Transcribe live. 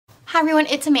Hi everyone,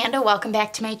 it's Amanda. Welcome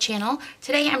back to my channel.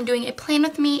 Today I'm doing a plan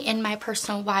with me in my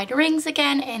personal wide rings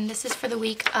again, and this is for the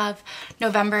week of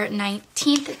November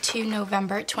 19th to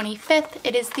November 25th.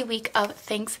 It is the week of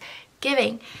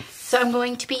Thanksgiving. So I'm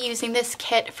going to be using this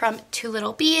kit from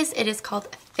TwoLilBees. It is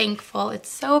called Thankful. It's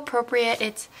so appropriate.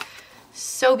 It's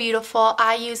so beautiful.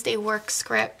 I used a work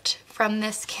script from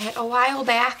this kit a while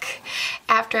back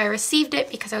after I received it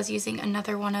because I was using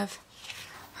another one of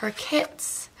her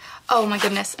kits. Oh my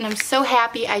goodness, and I'm so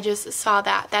happy I just saw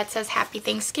that. That says Happy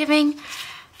Thanksgiving,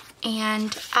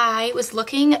 and I was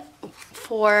looking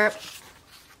for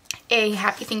a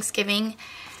Happy Thanksgiving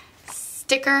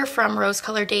sticker from Rose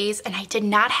Color Days, and I did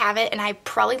not have it, and I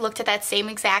probably looked at that same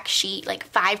exact sheet like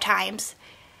 5 times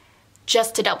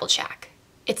just to double check.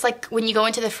 It's like when you go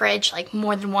into the fridge like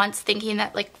more than once thinking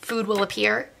that like food will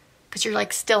appear because you're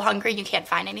like still hungry and you can't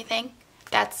find anything.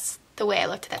 That's the way I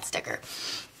looked at that sticker.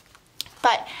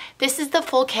 But this is the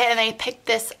full kit, and I picked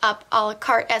this up a la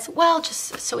carte as well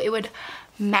just so it would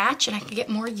match and I could get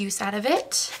more use out of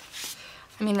it.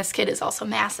 I mean, this kit is also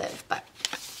massive, but.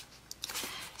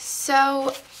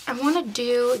 So I want to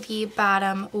do the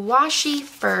bottom washi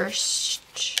first.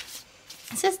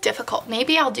 This is difficult.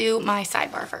 Maybe I'll do my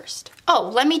sidebar first. Oh,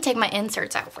 let me take my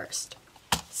inserts out first.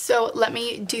 So let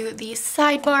me do the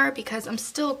sidebar because I'm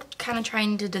still kind of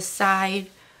trying to decide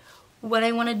what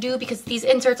I want to do because these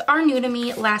inserts are new to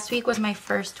me. Last week was my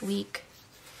first week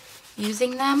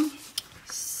using them.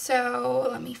 So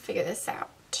let me figure this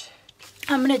out.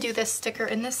 I'm going to do this sticker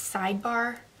in this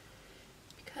sidebar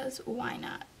because why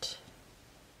not?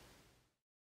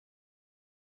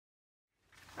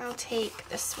 I'll take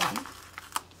this one.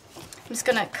 I'm just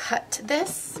going to cut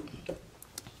this.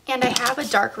 And I have a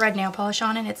dark red nail polish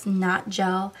on and it's not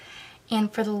gel.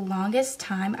 And for the longest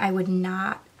time I would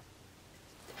not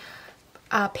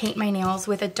paint my nails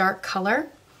with a dark color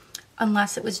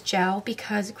unless it was gel,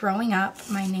 because growing up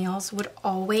my nails would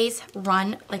always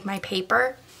run like my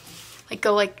paper, like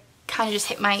go like kind of just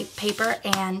hit my paper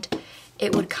and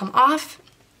it would come off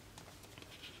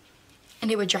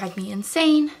and it would drive me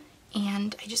insane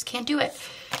and I just can't do it.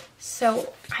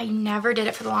 So I never did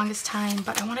it for the longest time,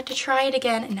 but I wanted to try it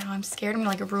again and now I'm scared I'm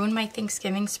gonna like ruin my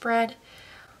Thanksgiving spread.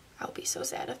 I'll be so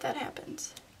sad if that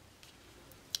happens.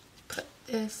 Put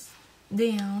this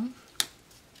down.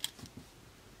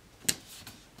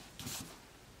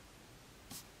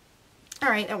 All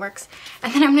right, that works.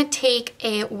 And then I'm going to take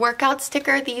a workout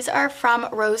sticker. These are from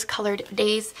Rose Colored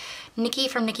Days. Nikki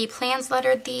from Nikki Plans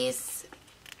lettered these.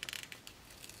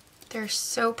 They're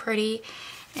so pretty.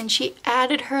 And she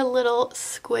added her little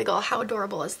squiggle. How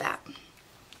adorable is that? I'm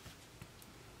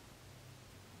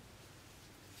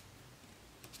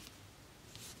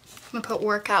going to put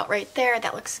workout right there.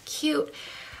 That looks cute.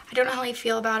 I don't know how I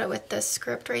feel about it with the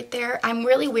script right there. I'm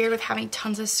really weird with having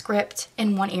tons of script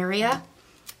in one area,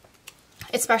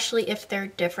 especially if they're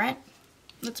different.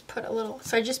 Let's put a little,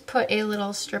 so I just put a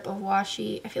little strip of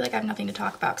washi. I feel like I have nothing to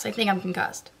talk about because I think I'm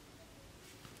concussed.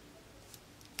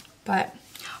 But,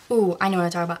 ooh, I know what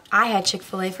I'm talking about. I had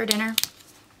Chick-fil-A for dinner.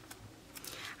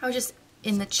 I was just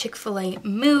in the Chick-fil-A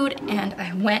mood and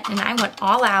I went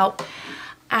all out.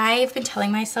 I've been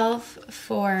telling myself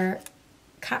for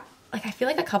like I feel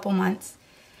like a couple months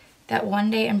that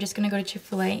one day I'm just gonna go to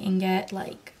Chick-fil-A and get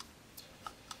like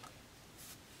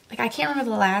I can't remember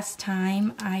the last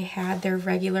time I had their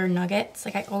regular nuggets.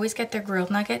 Like I always get their grilled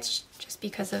nuggets just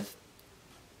because of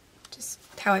just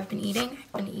how I've been eating.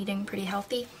 I've been eating pretty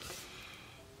healthy.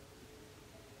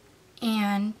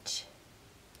 And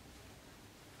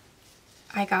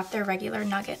I got their regular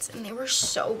nuggets and they were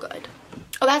so good.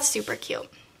 Oh, that's super cute.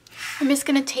 I'm just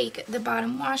gonna take the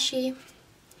bottom washi.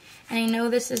 And I know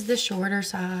this is the shorter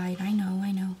side, I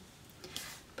know,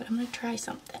 but I'm gonna try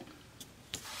something.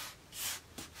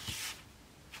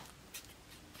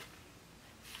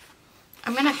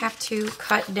 I'm gonna have to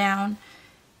cut down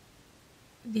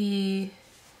the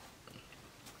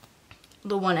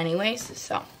one anyways,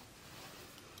 so.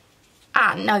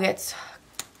 Nuggets.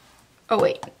 Oh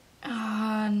wait,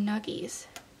 nuggies.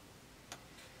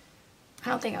 I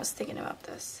don't think I was thinking about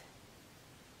this.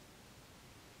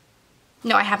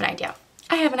 No, I have an idea.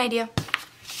 I have an idea.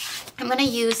 I'm going to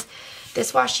use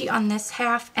this washi on this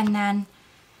half and then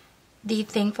the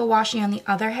Thankful washi on the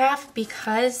other half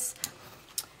because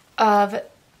of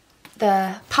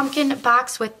the pumpkin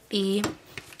box with the,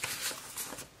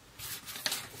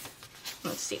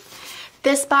 let's see,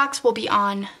 this box will be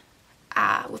on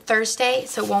Thursday,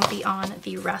 so it won't be on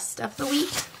the rest of the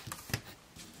week.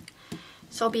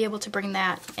 So I'll be able to bring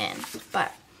that in,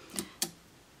 but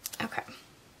okay.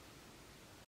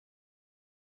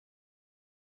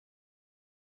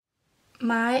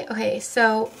 Okay,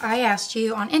 so I asked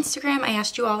you on Instagram, I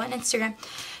asked you all on Instagram,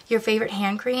 your favorite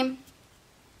hand cream.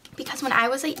 Because when I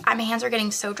was like, my hands are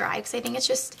getting so dry because I think it's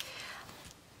just,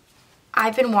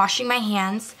 I've been washing my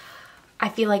hands, I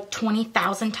feel like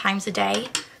 20,000 times a day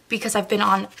because I've been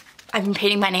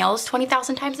painting my nails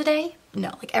 20,000 times a day.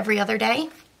 No, like every other day,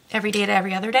 every day to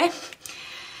every other day.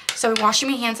 So washing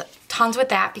my hands tons with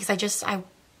that because I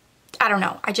don't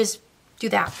know, I just do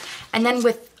that. And then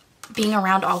with being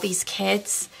around all these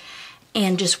kids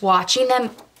and just watching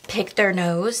them pick their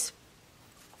nose,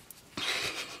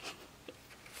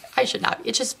 I should not,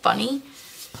 it's just funny.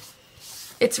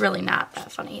 It's really not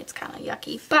that funny, it's kind of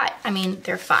yucky, but I mean,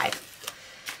 they're 5.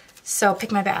 So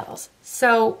pick my battles.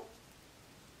 So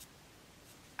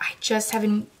I just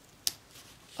haven't,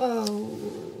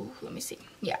 oh, let me see.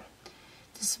 Yeah,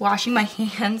 just washing my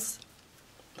hands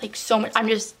like so much. I'm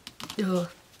just, ugh.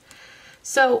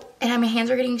 So, and my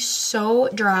hands are getting so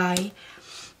dry.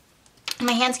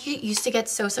 My hands used to get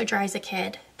so dry as a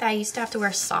kid that I used to have to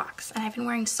wear socks. And I've been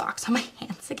wearing socks on my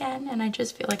hands again, and I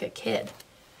just feel like a kid.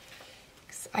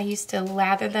 I used to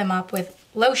lather them up with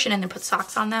lotion and then put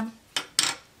socks on them.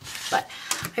 But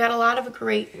I got a lot of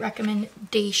great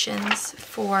recommendations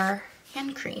for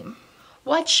hand cream.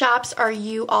 What shops are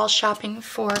you all shopping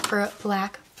for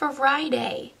Black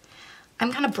Friday?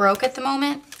 I'm kind of broke at the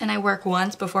moment, and I work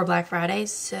once before Black Friday,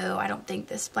 so I don't think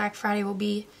this Black Friday will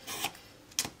be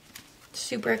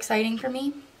super exciting for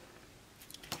me.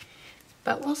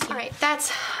 But we'll see. All right,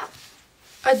 that's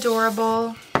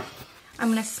adorable. I'm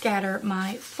gonna scatter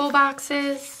my full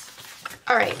boxes.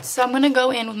 All right, so I'm gonna go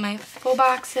in with my full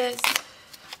boxes.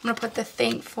 I'm gonna put the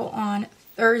Thankful on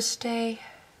Thursday.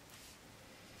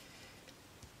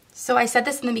 So I said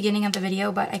this in the beginning of the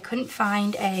video, but I couldn't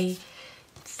find a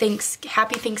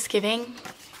Happy Thanksgiving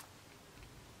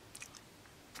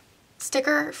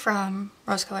sticker from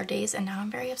Rose Colored Days, and now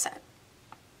I'm very upset.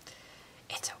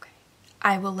 It's okay.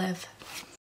 I will live.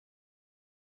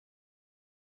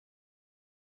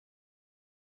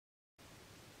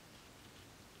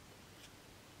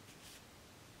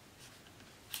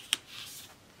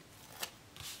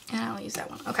 And I'll use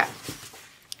that one. Okay.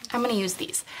 I'm going to use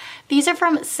these. These are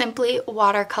from Simply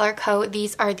Watercolor Co.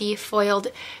 These are the foiled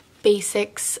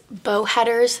basics bow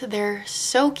headers. They're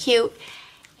so cute.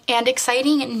 And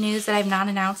exciting news that I've not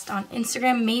announced on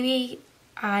Instagram. Maybe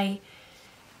I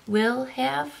will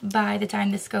have by the time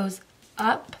this goes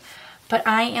up. But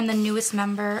I am the newest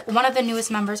member, one of the newest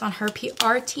members on her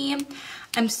PR team.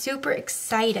 I'm super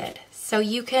excited. So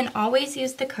you can always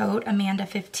use the code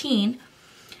Amanda15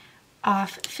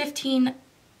 off Amanda15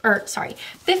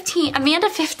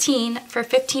 for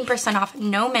 15% off,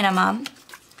 no minimum.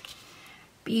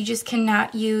 But you just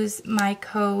cannot use my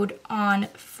code on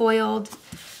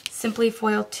Simply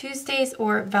Foiled Tuesdays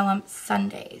or Vellum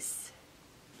Sundays.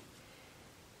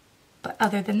 But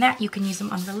other than that, you can use them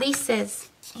on releases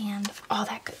and all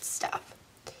that good stuff.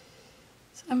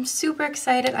 So I'm super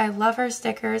excited. I love her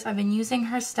stickers. I've been using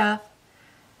her stuff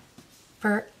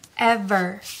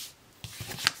forever.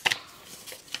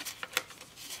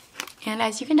 And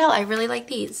as you can tell, I really like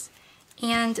these.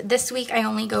 And this week I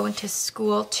only go into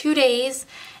school 2 days,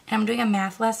 and I'm doing a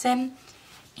math lesson.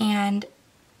 And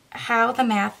how the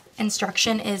math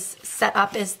instruction is set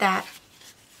up is that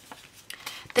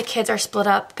the kids are split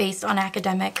up based on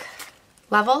academic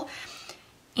level.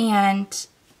 And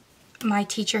my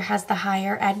teacher has the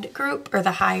higher ed group, or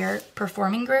the higher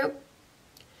performing group.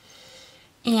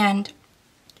 And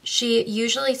she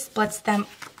usually splits them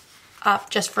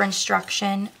up just for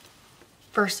instruction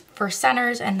for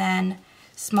centers and then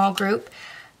small group.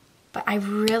 But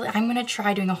I'm gonna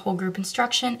try doing a whole group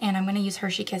instruction, and I'm gonna use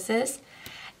Hershey Kisses,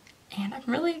 and I'm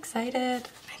really excited.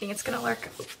 I think it's gonna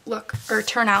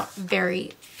turn out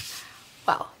very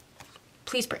well.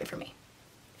 Please pray for me.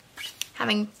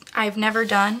 I've never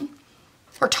done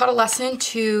or taught a lesson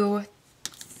to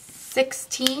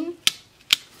 16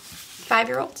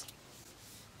 5-year-olds.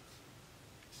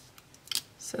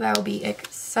 So that will be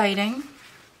exciting.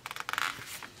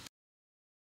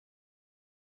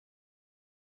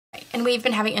 And we've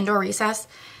been having indoor recess.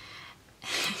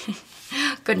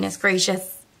 Goodness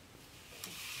gracious.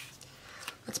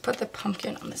 Let's put the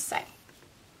pumpkin on this side,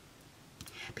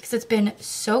 because it's been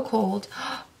so cold.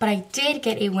 But I did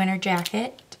get a winter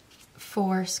jacket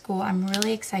for school. I'm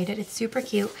really excited. It's super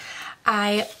cute.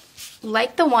 I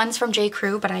like the ones from J.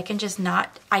 Crew, but I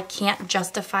can't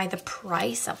justify the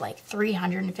price of like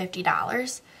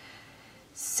 $350.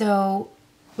 So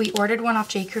we ordered one off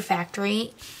J. Crew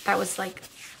Factory that was like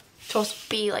supposed to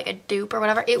be like a dupe or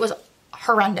whatever. It was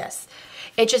horrendous.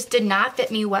 It just did not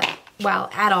fit me well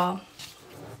at all.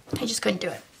 I just couldn't do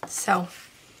it. So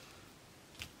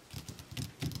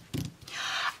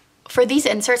For these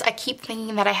inserts, I keep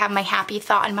thinking that I have my happy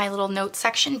thought in my little notes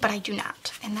section, but I do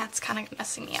not, and that's kind of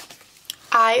messing me up.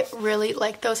 I really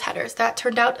like those headers. That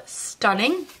turned out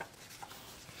stunning.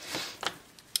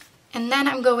 And then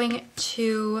I'm going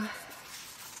to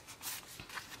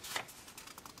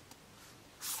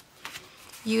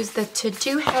use the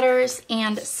to-do headers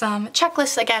and some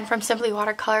checklists again from Simply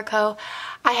Watercolor Co.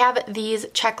 I have these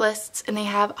checklists and they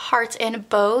have hearts and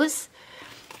bows.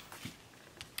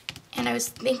 And I was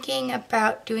thinking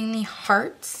about doing the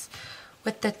hearts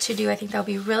with the to-do. I think that'll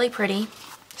be really pretty.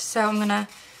 So I'm gonna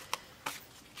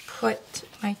put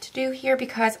my to-do here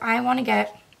because I want to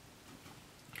get,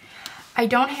 I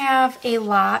don't have a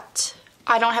lot,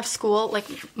 I don't have school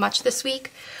like much this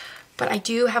week, but I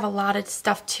do have a lot of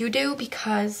stuff to do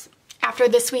because after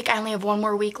this week I only have one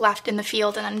more week left in the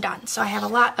field and I'm done. So I have a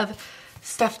lot of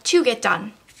stuff to get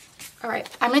done. All right,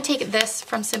 I'm gonna take this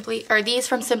from these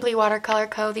from Simply Watercolor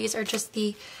Co. These are just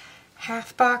the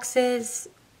half boxes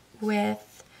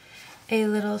with a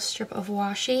little strip of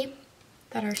washi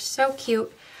that are so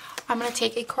cute. I'm gonna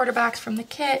take a quarter box from the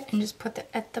kit and just put that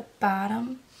at the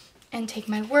bottom and take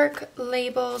my work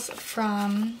labels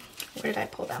from, where did I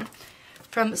pull them?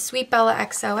 From Sweet Bella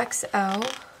XOXO.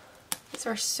 These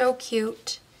are so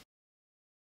cute.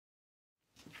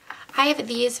 I have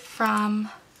these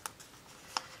from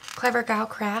Clever Gal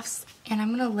Crafts, and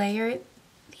I'm gonna layer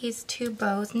these two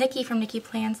bows. Nikki from Nikki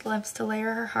Plans loves to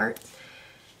layer her hearts.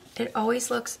 It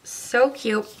always looks so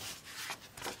cute.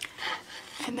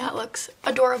 And that looks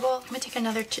adorable. I'm gonna take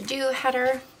another to-do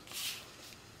header.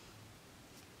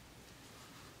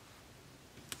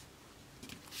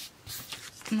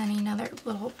 And then another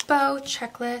little bow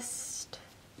checklist.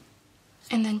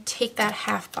 And then take that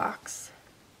half box.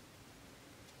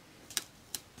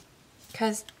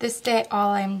 Because this day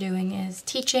all I'm doing is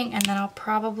teaching, and then I'll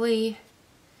probably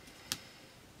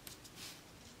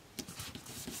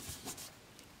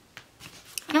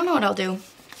I don't know what I'll do.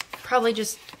 Probably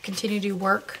just continue to do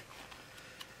work.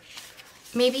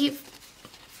 Maybe,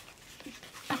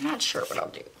 I'm not sure what I'll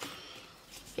do.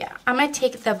 Yeah, I'm gonna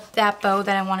take that bow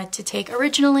that I wanted to take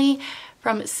originally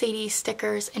from Sadie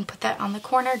Stickers and put that on the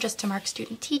corner just to mark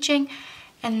student teaching.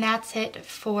 And that's it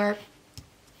for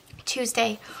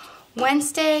Tuesday.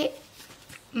 Wednesday,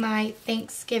 my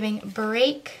Thanksgiving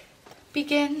break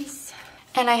begins.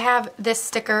 And I have this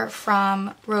sticker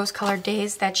from Rose Colored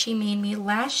Days that she made me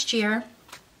last year.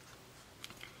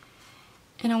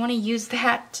 And I want to use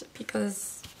that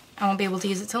because I won't be able to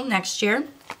use it till next year.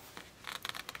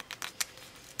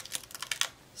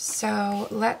 So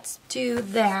let's do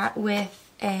that with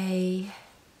maybe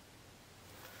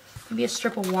a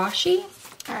strip of washi.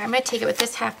 All right, I'm going to take it with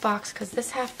this half box because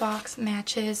this half box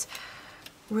matches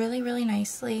really, really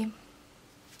nicely.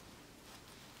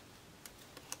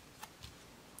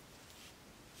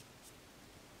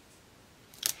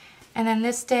 And then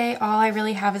this day, all I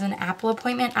really have is an Apple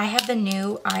appointment. I have the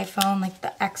new iPhone, like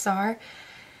the XR,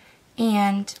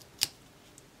 and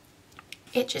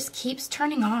it just keeps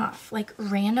turning off, like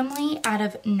randomly out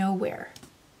of nowhere.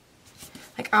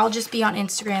 Like I'll just be on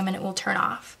Instagram and it will turn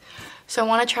off. So I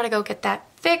want to try to go get that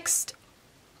fixed.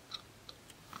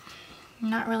 I'm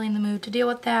not really in the mood to deal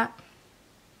with that.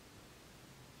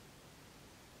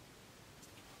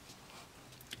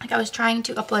 Like I was trying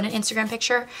to upload an Instagram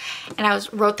picture and I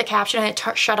wrote the caption and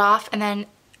it shut off, and then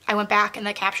I went back and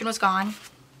the caption was gone.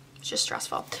 It's just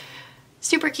stressful.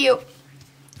 Super cute.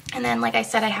 And then like I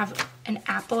said, I have an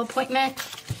Apple appointment.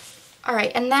 All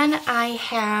right, and then I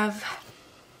have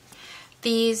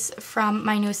these from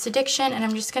my newest addiction, and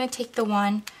I'm just gonna take the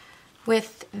one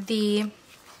with the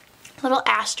little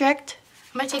asterisk.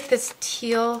 I'm gonna take this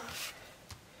teal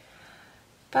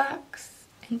box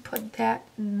and put that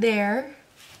there.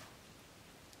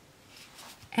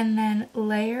 And then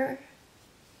layer,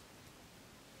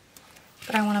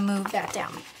 but I want to move that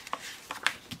down.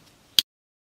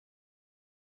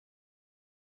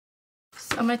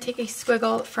 So I'm going to take a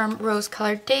squiggle from Rose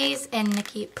Colored Days and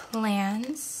Nikki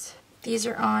Plans. These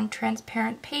are on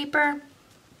transparent paper,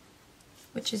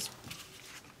 which is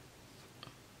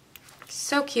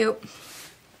so cute.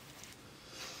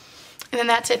 And then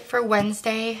that's it for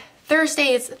Wednesday.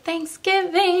 Thursday is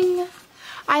Thanksgiving.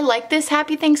 I like this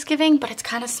Happy Thanksgiving, but it's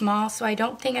kind of small, so I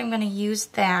don't think I'm going to use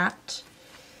that,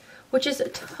 which is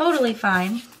totally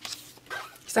fine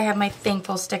because I have my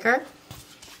thankful sticker.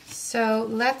 So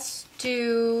let's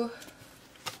do,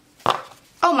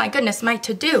 oh my goodness, my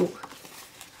to-do.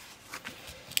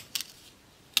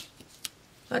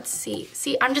 Let's see.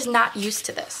 See, I'm just not used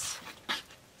to this.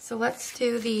 So let's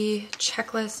do the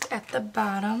checklist at the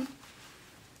bottom.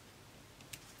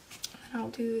 And I'll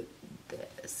do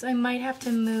this. I might have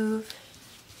to move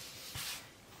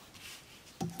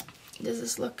Does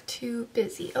this look too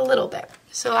busy? A little bit.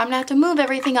 So I'm gonna have to move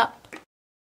everything up.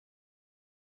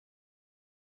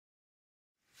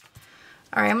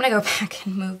 All right, I'm gonna go back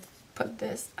and put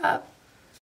this up.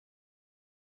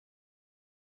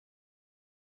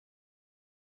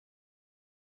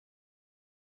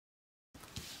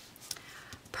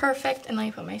 Perfect, and let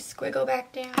me put my squiggle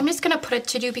back down. I'm just gonna put a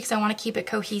to-do because I wanna keep it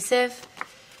cohesive.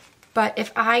 But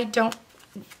if I don't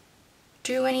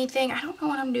do anything, I don't know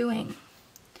what I'm doing.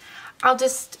 I'll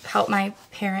just help my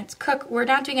parents cook. We're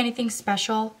not doing anything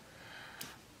special.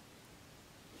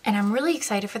 And I'm really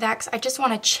excited for that because I just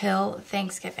want to chill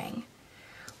Thanksgiving.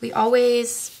 We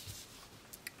always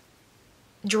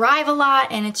drive a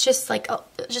lot and it's just like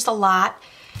just a lot.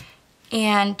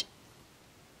 And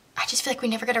I just feel like we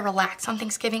never get to relax on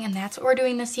Thanksgiving, and that's what we're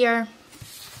doing this year.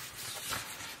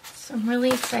 So I'm really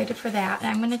excited for that. And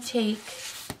I'm going to take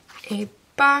a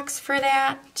box for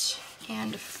that.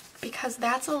 And because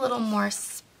that's a little more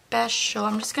special,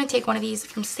 I'm just going to take one of these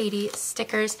from Sadie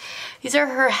Stickers. These are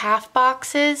her half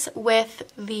boxes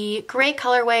with the gray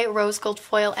colorway, rose gold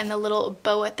foil, and the little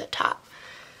bow at the top.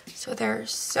 So they're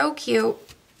so cute.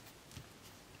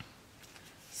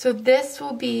 So this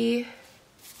will be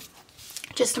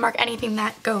just to mark anything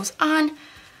that goes on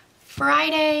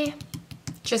Friday,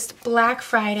 just Black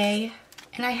Friday.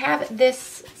 And I have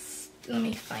this, let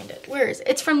me find it. Where is it?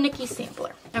 It's from Nikki's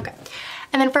Sampler. Okay.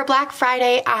 And then for Black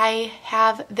Friday, I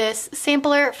have this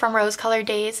sampler from Rose Color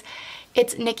Days.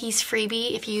 It's Nikki's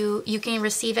freebie. If you can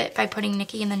receive it by putting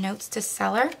Nikki in the notes to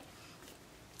seller.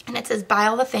 And it says buy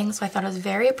all the things, so I thought it was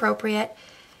very appropriate.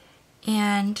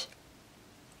 And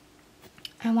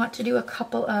I want to do a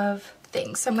couple of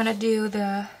things. So I'm gonna do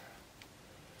the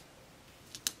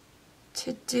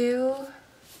to-do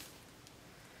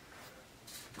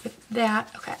with that.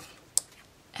 Okay.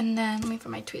 And then let me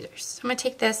put my tweezers. So I'm gonna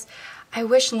take this. I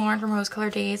wish Lauren from Rose Color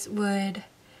Days would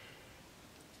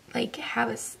like have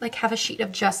a sheet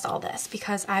of just all this,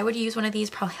 because I would use one of these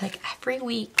probably like every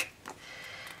week.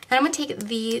 And I'm gonna take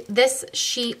this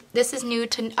sheet. This is new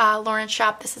to Lauren's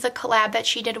shop. This is a collab that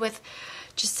she did with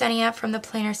Jasenia from the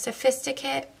Planner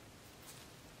Sophisticate.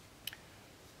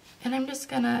 And I'm just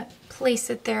gonna place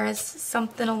it there as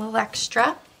something a little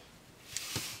extra.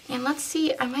 And let's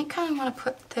see, I might kind of want to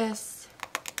put this.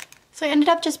 So I ended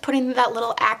up just putting that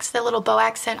little bow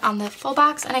accent on the full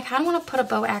box, and I kind of want to put a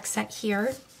bow accent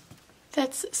here.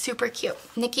 That's super cute.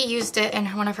 Nikki used it in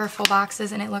one of her full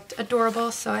boxes and it looked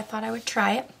adorable, so I thought I would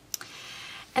try it.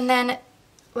 And then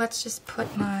let's just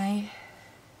put my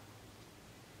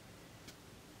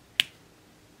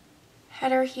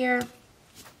header here.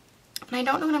 And I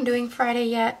don't know what I'm doing Friday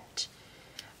yet.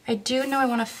 I do know I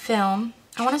want to film.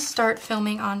 I want to start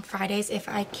filming on Fridays if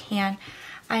I can.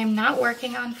 I am not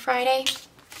working on Friday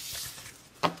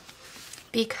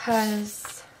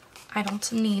because I don't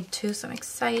need to, so I'm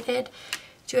excited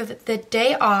to have the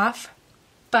day off,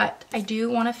 but I do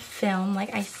want to film.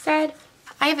 Like I said,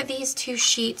 I have these two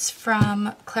sheets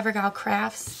from Clever Gal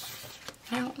Crafts.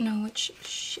 I don't know which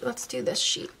sheet. Let's do this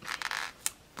sheet.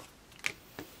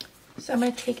 So I'm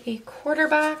going to take a quarter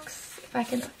box, if I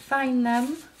can find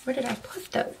them. Where did I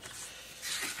put those?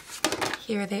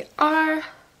 Here they are.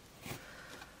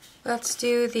 Let's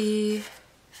do the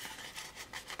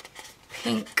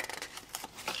pink.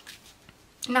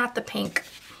 Not the pink.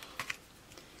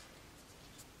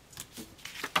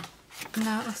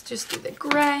 No, let's just do the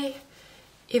gray.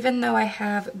 Even though I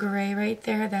have gray right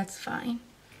there, that's fine.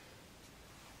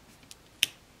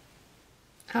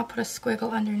 I'll put a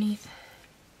squiggle underneath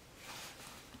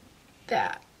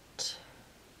that.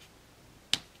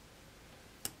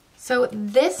 So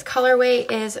this colorway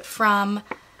is from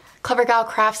Clever Gal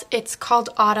Crafts. It's called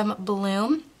Autumn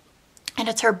Bloom, and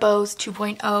it's her Bows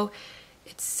 2.0.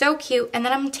 It's so cute. And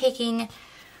then I'm taking,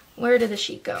 where did the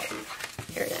sheet go?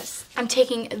 Here it is. I'm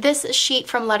taking this sheet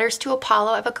from Letters to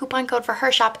Apollo. I have a coupon code for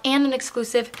her shop and an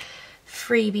exclusive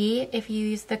freebie if you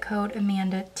use the code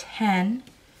Amanda10.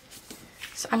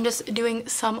 So I'm just doing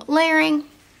some layering,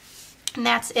 and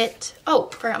that's it. Oh,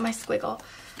 forgot my squiggle.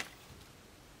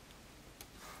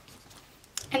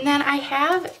 And then I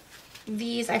have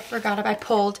these, I forgot about, I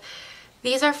pulled.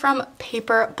 These are from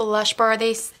Paper Blush Bar.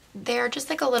 They're just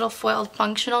like a little foiled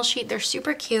functional sheet. They're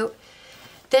super cute.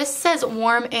 This says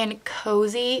warm and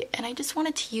cozy, and I just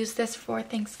wanted to use this for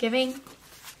Thanksgiving.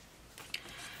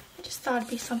 I just thought it'd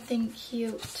be something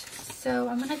cute. So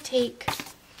I'm gonna take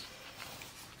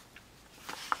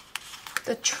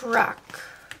the truck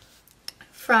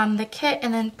from the kit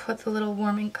and then put the little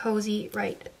warm and cozy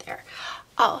right there.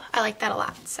 Oh, I like that a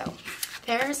lot. So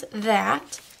there's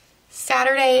that.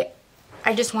 Saturday,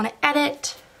 I just want to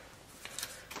edit.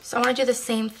 So I want to do the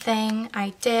same thing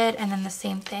I did, and then the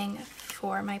same thing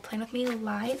for my Plan With Me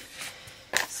Live.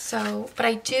 So, but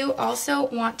I do also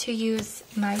want to use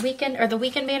my the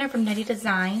weekend banner from Nitty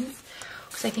Designs,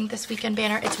 because I think this weekend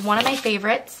banner, it's one of my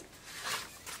favorites.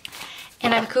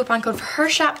 And I have a coupon code for her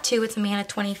shop too. It's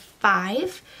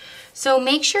Amanda25. So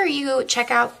make sure you check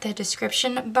out the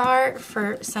description bar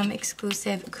for some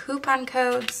exclusive coupon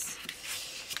codes.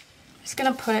 I'm just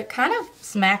gonna put it kind of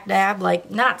smack dab, like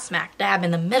not smack dab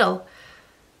in the middle.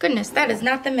 Goodness, that is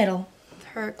not the middle.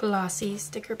 Her glossy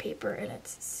sticker paper, and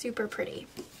it's super pretty.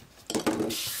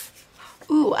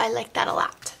 Ooh, I like that a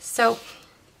lot. So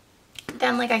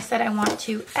then, like I said, I want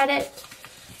to edit.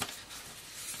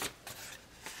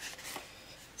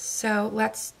 So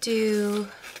let's do,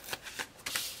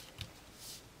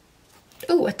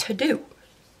 ooh, a to-do.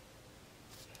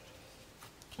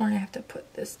 We're gonna have to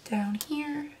put this down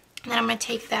here. And then I'm gonna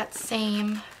take that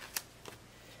same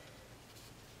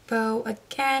bow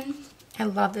again. I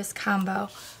love this combo.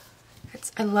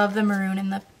 I love the maroon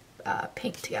and the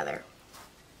pink together.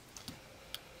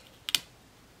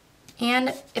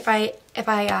 And if I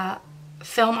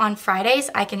film on Fridays,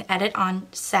 I can edit on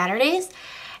Saturdays,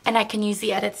 and I can use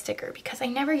the edit sticker because I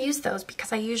never use those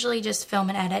because I usually just film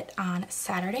and edit on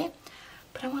Saturday.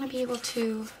 But I want to be able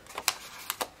to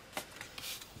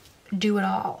do it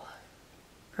all,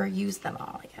 or use them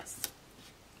all, I guess.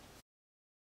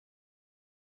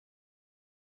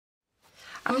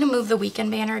 I'm going to move the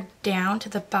weekend banner down to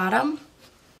the bottom.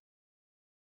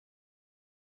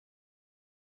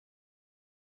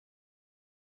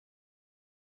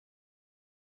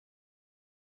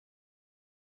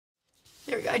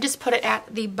 There we go. I just put it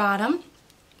at the bottom.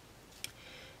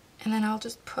 And then I'll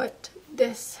just put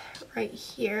this right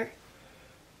here.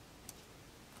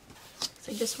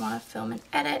 So I just want to film and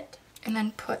edit, and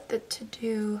then put the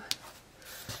to-do.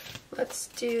 Let's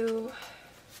do,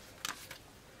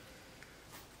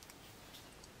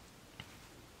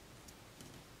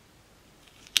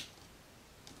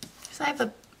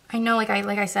 so I know like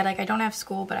I said, like I don't have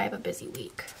school, but I have a busy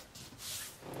week.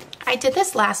 I did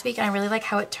this last week and I really like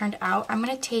how it turned out. I'm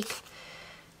going to take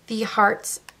the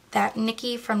hearts that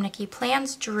Nikki from Nikki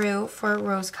Plans drew for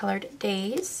Rose Colored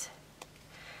Days.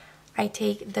 I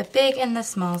take the big and the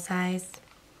small size.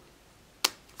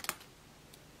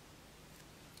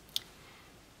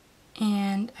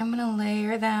 And I'm going to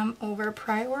layer them over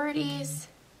priorities.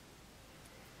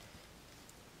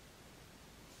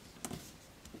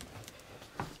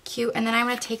 Cute. And then I'm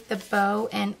going to take the bow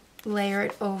and layer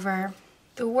it over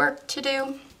the work to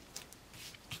do.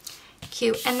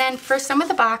 Cute. And then for some of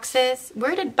the boxes,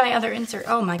 where did my other insert?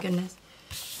 Oh my goodness.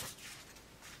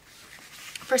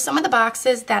 For some of the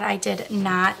boxes that I did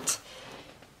not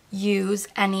use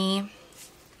any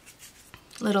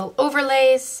little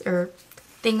overlays or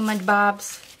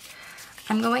thingamabobs,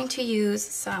 I'm going to use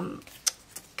some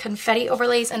confetti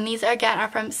overlays, and these again are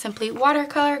from Simply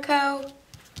Watercolor Co.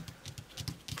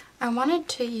 I wanted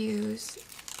to use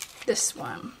this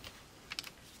one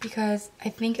because I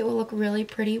think it will look really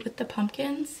pretty with the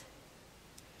pumpkins.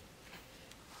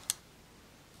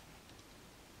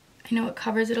 I know it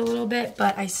covers it a little bit,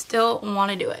 but I still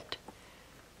want to do it.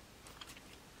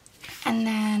 And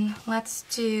then let's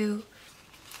do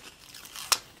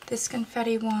this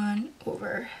confetti one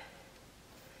over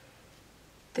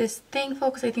this thankful,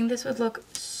 because I think this would look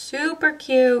super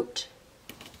cute.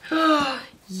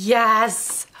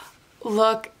 Yes!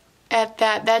 Look at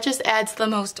that. That just adds the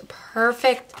most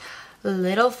perfect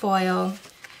little foil.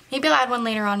 Maybe I'll add one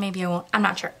later on, maybe I won't. I'm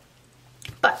not sure.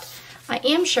 But I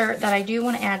am sure that I do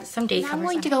want to add some date covers. I'm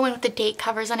going to go in with the date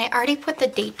covers, and I already put the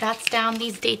date dots down.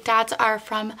 These date dots are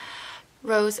from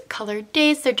Rose Colored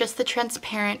Days. They're just the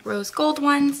transparent rose gold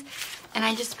ones. And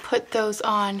I just put those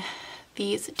on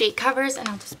these date covers, and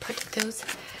I'll just put those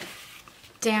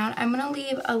down. I'm going to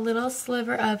leave a little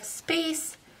sliver of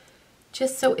space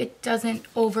just so it doesn't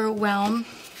overwhelm.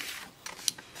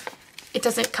 It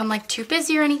doesn't come like too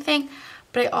busy or anything.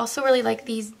 But I also really like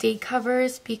these date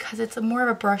covers because it's more of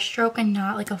a brush stroke and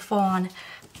not like a full-on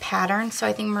pattern. So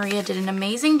I think Maria did an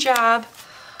amazing job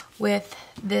with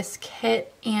this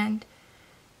kit and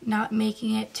not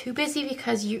making it too busy,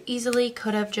 because you easily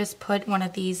could have just put one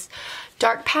of these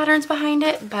dark patterns behind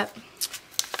it, but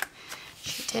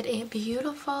she did a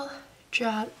beautiful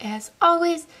job as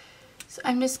always. So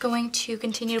I'm just going to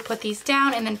continue to put these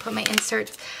down and then put my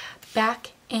inserts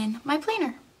back in my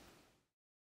planner.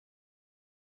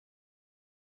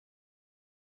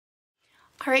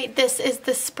 All right, this is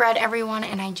the spread, everyone,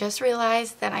 and I just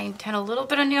realized that I had a little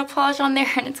bit of nail polish on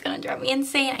there and it's gonna drive me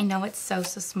insane. I know it's so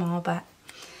small, but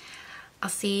I'll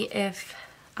see if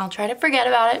I'll try to forget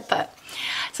about it. But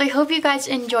so I hope you guys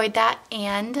enjoyed that,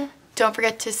 and don't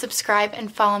forget to subscribe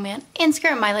and follow me on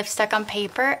Instagram, My Life Stuck on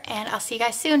Paper, and I'll see you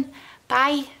guys soon.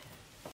 Bye.